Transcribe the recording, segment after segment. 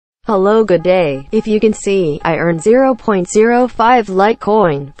Hello, good day. If you can see, I earned 0.05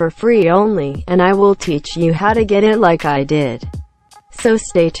 Litecoin for free only, and I will teach you how to get it like I did. So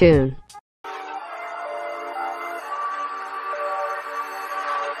stay tuned.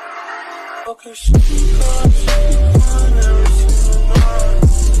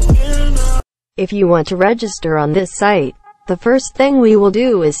 If you want to register on this site, the first thing we will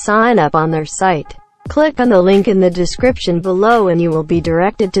do is sign up on their site. Click on the link in the description below and you will be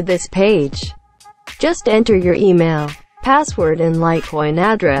directed to this page. Just enter your email, password and Litecoin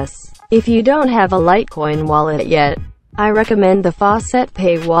address. If you don't have a Litecoin wallet yet, I recommend the Faucet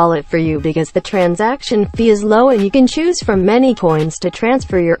Pay wallet for you because the transaction fee is low and you can choose from many coins to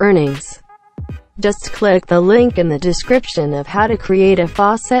transfer your earnings. Just click the link in the description of how to create a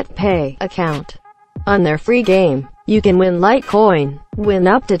Faucet Pay account. On their free game, you can win Litecoin. Win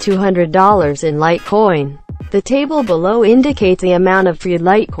up to $200 in Litecoin. The table below indicates the amount of free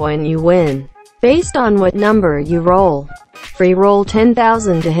Litecoin you win, based on what number you roll. Free roll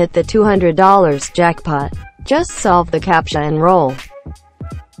 10,000 to hit the $200 jackpot. Just solve the CAPTCHA and roll.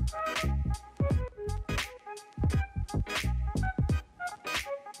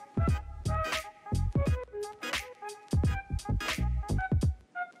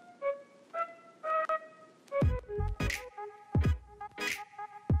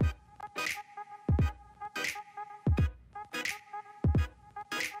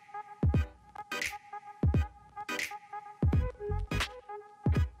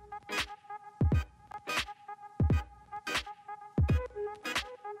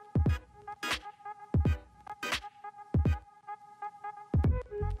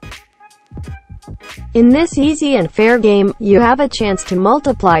 In this easy and fair game, you have a chance to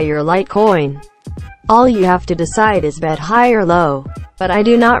multiply your Litecoin. All you have to decide is bet high or low. But I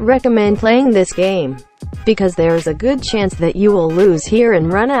do not recommend playing this game, because there is a good chance that you will lose here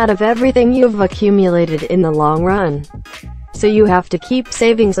and run out of everything you've accumulated in the long run. So you have to keep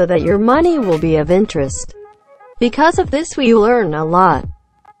saving so that your money will be of interest. Because of this we learn a lot.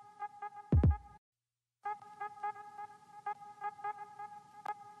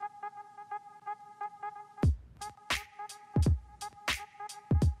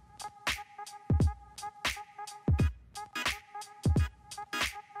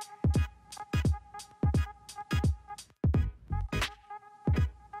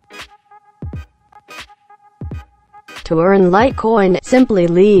 To earn Litecoin, simply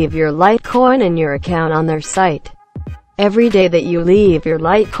leave your Litecoin in your account on their site. Every day that you leave your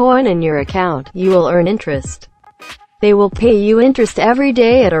Litecoin in your account, you will earn interest. They will pay you interest every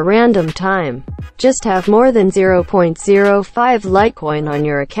day at a random time. Just have more than 0.05 Litecoin on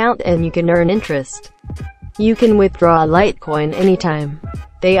your account and you can earn interest. You can withdraw Litecoin anytime.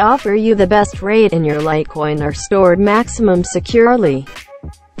 They offer you the best rate and your Litecoin are stored maximum securely.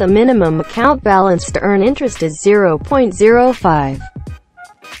 The minimum account balance to earn interest is 0.05.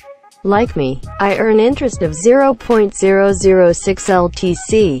 Like me, I earn interest of 0.006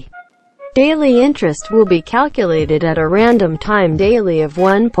 LTC. Daily interest will be calculated at a random time daily of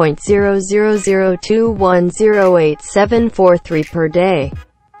 1.0002108743 per day.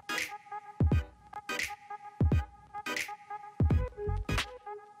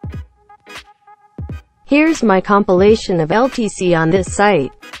 Here's my compilation of LTC on this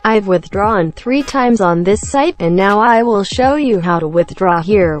site. I've withdrawn 3 times on this site and now I will show you how to withdraw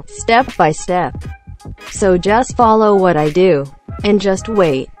here, step by step. So just follow what I do. And just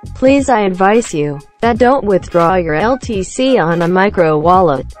wait. Please, I advise you that don't withdraw your LTC on a micro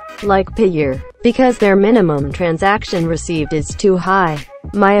wallet, like Payout, because their minimum transaction received is too high.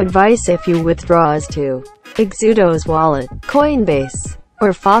 My advice if you withdraw is to Exodus Wallet, Coinbase,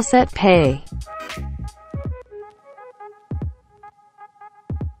 or Faucet Pay.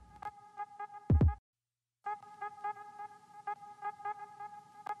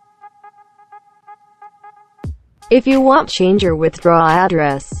 If you want to change your withdrawal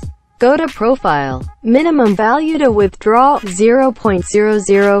address, go to Profile. Minimum value to withdraw,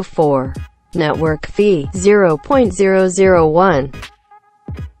 0.004. Network fee, 0.001.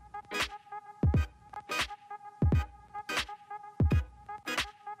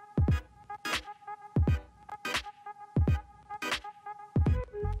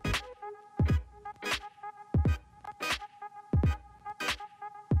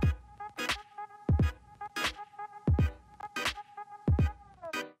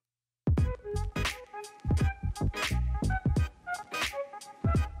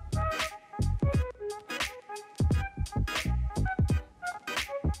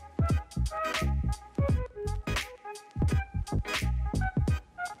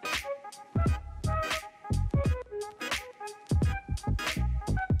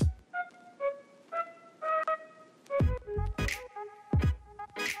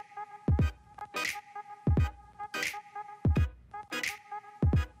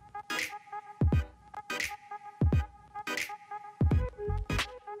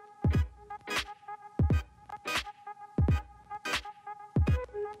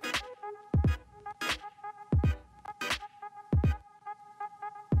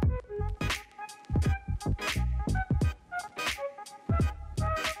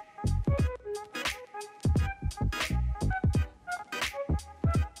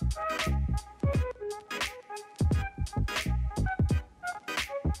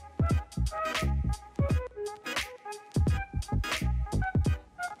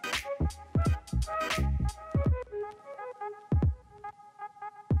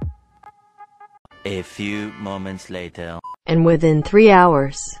 A few moments later. And within 3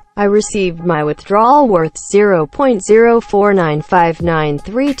 hours, I received my withdrawal worth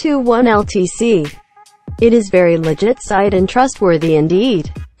 0.049593321 LTC. It is very legit site and trustworthy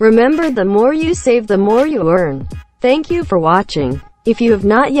indeed. Remember, the more you save, the more you earn. Thank you for watching. If you have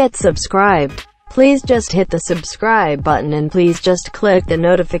not yet subscribed, please just hit the subscribe button and please just click the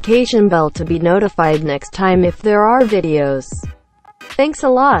notification bell to be notified next time if there are videos. Thanks a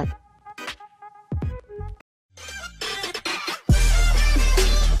lot.